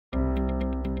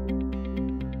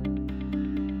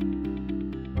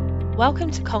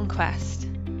Welcome to Conquest.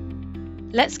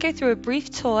 Let's go through a brief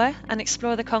tour and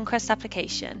explore the Conquest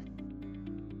application.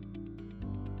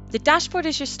 The dashboard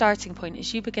is your starting point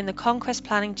as you begin the Conquest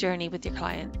planning journey with your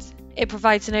client. It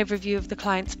provides an overview of the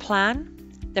client's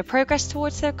plan, their progress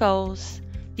towards their goals,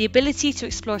 the ability to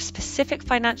explore specific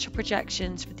financial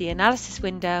projections with the analysis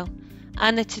window,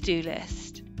 and a to-do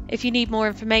list. If you need more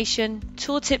information,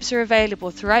 tooltips are available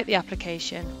throughout the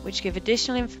application, which give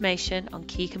additional information on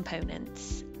key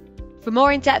components. For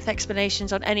more in-depth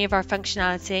explanations on any of our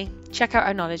functionality, check out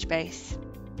our knowledge base.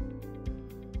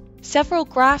 Several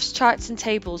graphs, charts and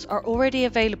tables are already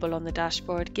available on the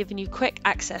dashboard, giving you quick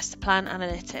access to plan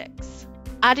analytics.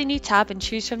 Add a new tab and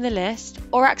choose from the list,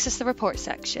 or access the reports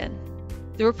section.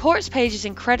 The reports page is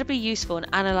incredibly useful in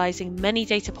analysing many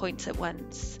data points at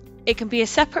once. It can be a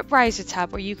separate browser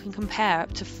tab where you can compare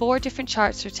up to 4 different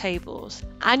charts or tables,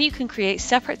 and you can create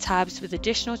separate tabs with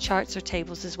additional charts or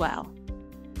tables as well.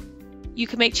 You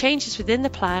can make changes within the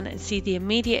plan and see the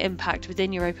immediate impact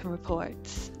within your open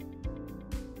reports.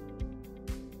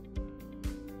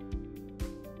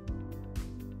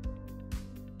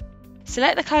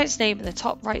 Select the client's name in the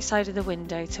top right side of the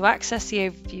window to access the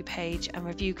overview page and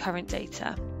review current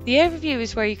data. The overview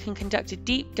is where you can conduct a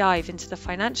deep dive into the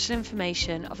financial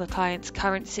information of the client's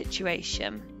current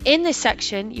situation. In this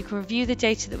section, you can review the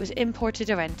data that was imported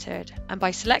or entered, and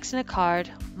by selecting a card,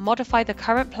 modify the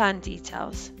current plan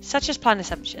details, such as plan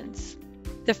assumptions.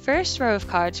 The first row of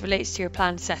cards relates to your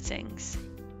plan settings.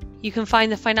 You can find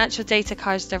the financial data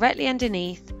cards directly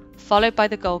underneath, followed by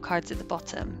the goal cards at the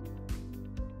bottom.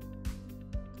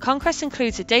 Conquest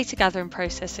includes a data gathering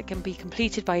process that can be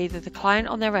completed by either the client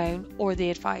on their own or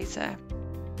the advisor.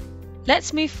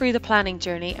 Let's move through the planning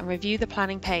journey and review the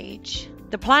planning page.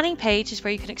 The planning page is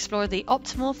where you can explore the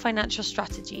optimal financial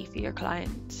strategy for your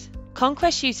client.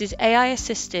 Conquest uses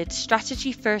AI-assisted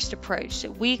strategy-first approach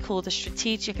that we call the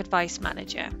Strategic Advice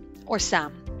Manager, or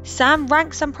SAM. SAM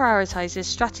ranks and prioritizes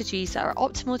strategies that are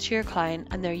optimal to your client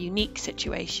and their unique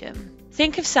situation.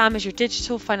 Think of SAM as your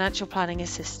digital financial planning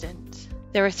assistant.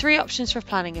 There are 3 options for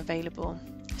planning available: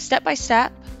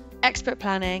 step-by-step, expert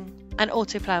planning, and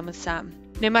auto-plan with SAM.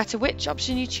 No matter which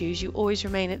option you choose, you always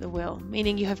remain at the wheel,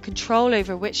 meaning you have control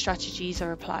over which strategies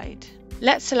are applied.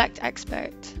 Let's select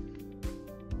expert.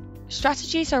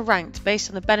 Strategies are ranked based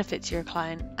on the benefit to your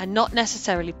client and not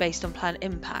necessarily based on plan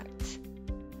impact.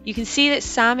 You can see that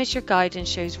SAM is your guide and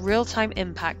shows real-time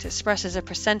impact expressed as a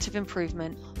 % of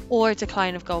improvement or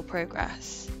decline of goal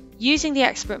progress. Using the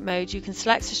expert mode, you can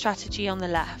select a strategy on the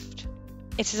left.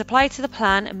 It is applied to the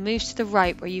plan and moves to the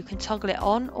right where you can toggle it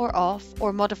on or off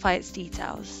or modify its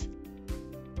details.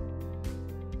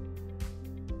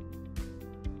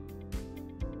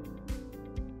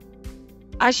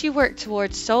 As you work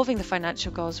towards solving the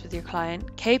financial goals with your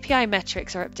client, KPI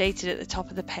metrics are updated at the top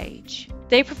of the page.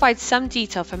 They provide some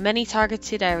detail for many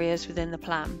targeted areas within the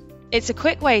plan. It's a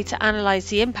quick way to analyse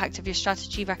the impact of your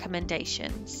strategy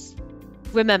recommendations.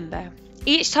 Remember,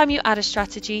 each time you add a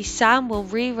strategy, SAM will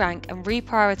re-rank and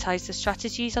reprioritise the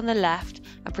strategies on the left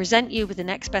and present you with the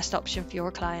next best option for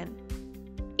your client.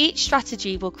 Each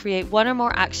strategy will create 1 or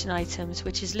more action items,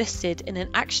 which is listed in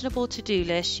an actionable to-do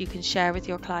list you can share with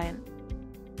your client.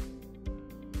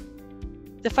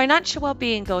 The financial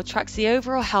well-being goal tracks the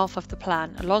overall health of the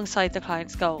plan alongside the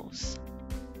client's goals.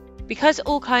 Because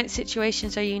all client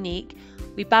situations are unique,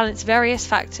 we balance various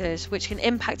factors which can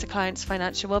impact a client's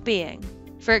financial well-being.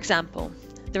 For example,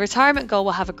 the retirement goal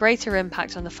will have a greater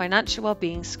impact on the financial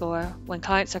well-being score when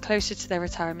clients are closer to their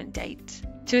retirement date.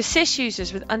 To assist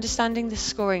users with understanding the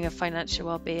scoring of financial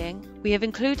well-being, we have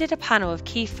included a panel of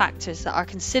key factors that are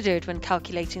considered when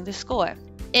calculating the score.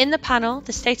 In the panel,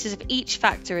 the status of each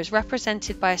factor is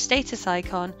represented by a status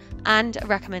icon and a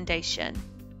recommendation.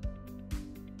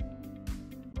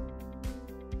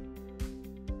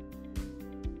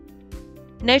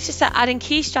 Notice that adding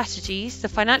key strategies, the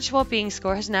financial well-being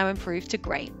score has now improved to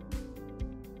great.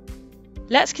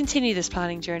 Let's continue this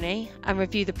planning journey and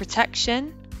review the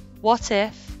protection, what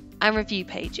if, and review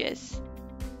pages.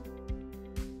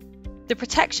 The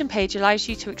protection page allows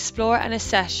you to explore and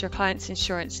assess your client's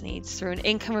insurance needs through an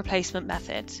income replacement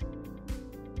method.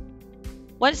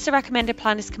 Once the recommended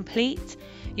plan is complete,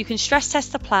 you can stress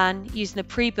test the plan using the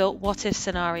pre-built what if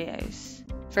scenarios.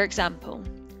 For example,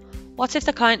 what if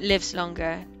the client lives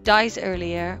longer, dies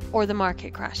earlier, or the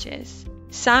market crashes?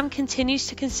 SAM continues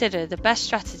to consider the best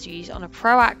strategies on a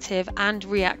proactive and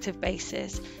reactive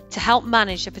basis to help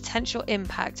manage the potential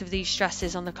impact of these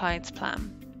stresses on the client's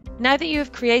plan. Now that you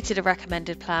have created a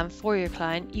recommended plan for your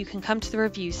client, you can come to the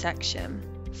review section.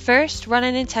 First, run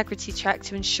an integrity check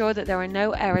to ensure that there are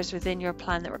no errors within your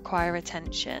plan that require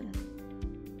attention.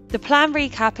 The plan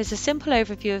recap is a simple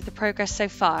overview of the progress so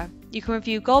far. You can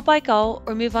review goal by goal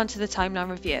or move on to the timeline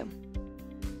review.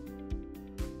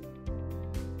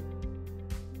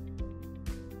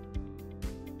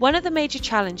 One of the major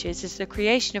challenges is the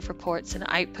creation of reports and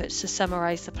outputs to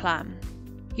summarise the plan.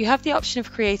 You have the option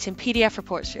of creating PDF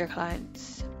reports for your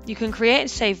clients. You can create and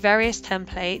save various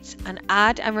templates and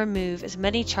add and remove as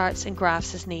many charts and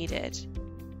graphs as needed.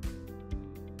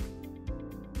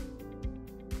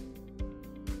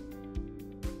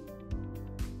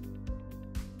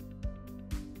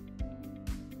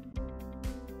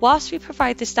 Whilst we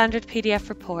provide the standard PDF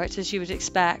report as you would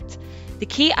expect, the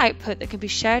key output that can be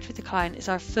shared with the client is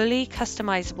our fully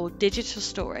customizable digital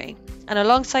story, and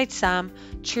alongside SAM,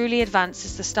 truly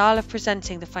advances the style of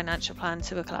presenting the financial plan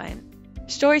to a client.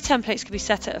 Story templates can be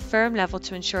set at a firm level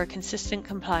to ensure a consistent,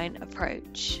 compliant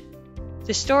approach.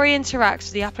 The story interacts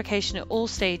with the application at all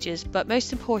stages, but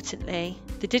most importantly,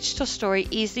 the digital story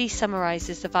easily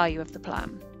summarises the value of the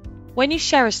plan. When you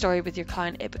share a story with your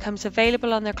client, it becomes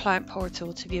available on their client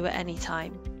portal to view at any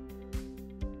time.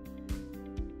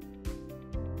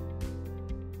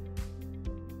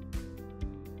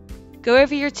 Go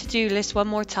over your to-do list one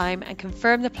more time and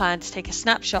confirm the plan to take a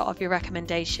snapshot of your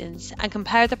recommendations and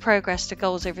compare the progress to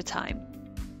goals over time.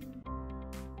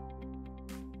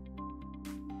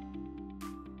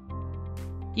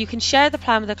 You can share the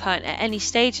plan with the client at any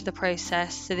stage of the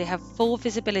process so they have full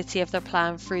visibility of their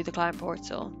plan through the client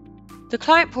portal. The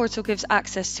client portal gives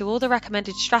access to all the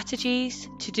recommended strategies,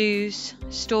 to-dos,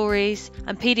 stories,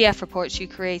 and PDF reports you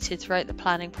created throughout the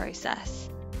planning process.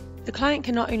 The client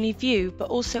can not only view but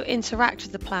also interact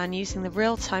with the plan using the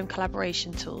real-time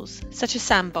collaboration tools, such as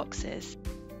sandboxes.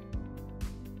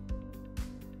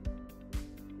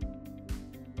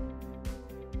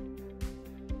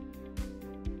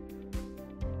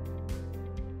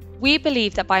 We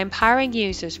believe that by empowering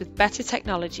users with better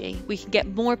technology, we can get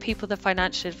more people the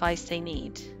financial advice they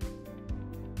need.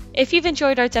 If you've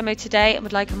enjoyed our demo today and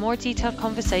would like a more detailed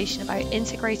conversation about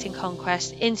integrating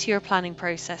Conquest into your planning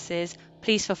processes,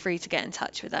 please feel free to get in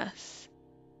touch with us.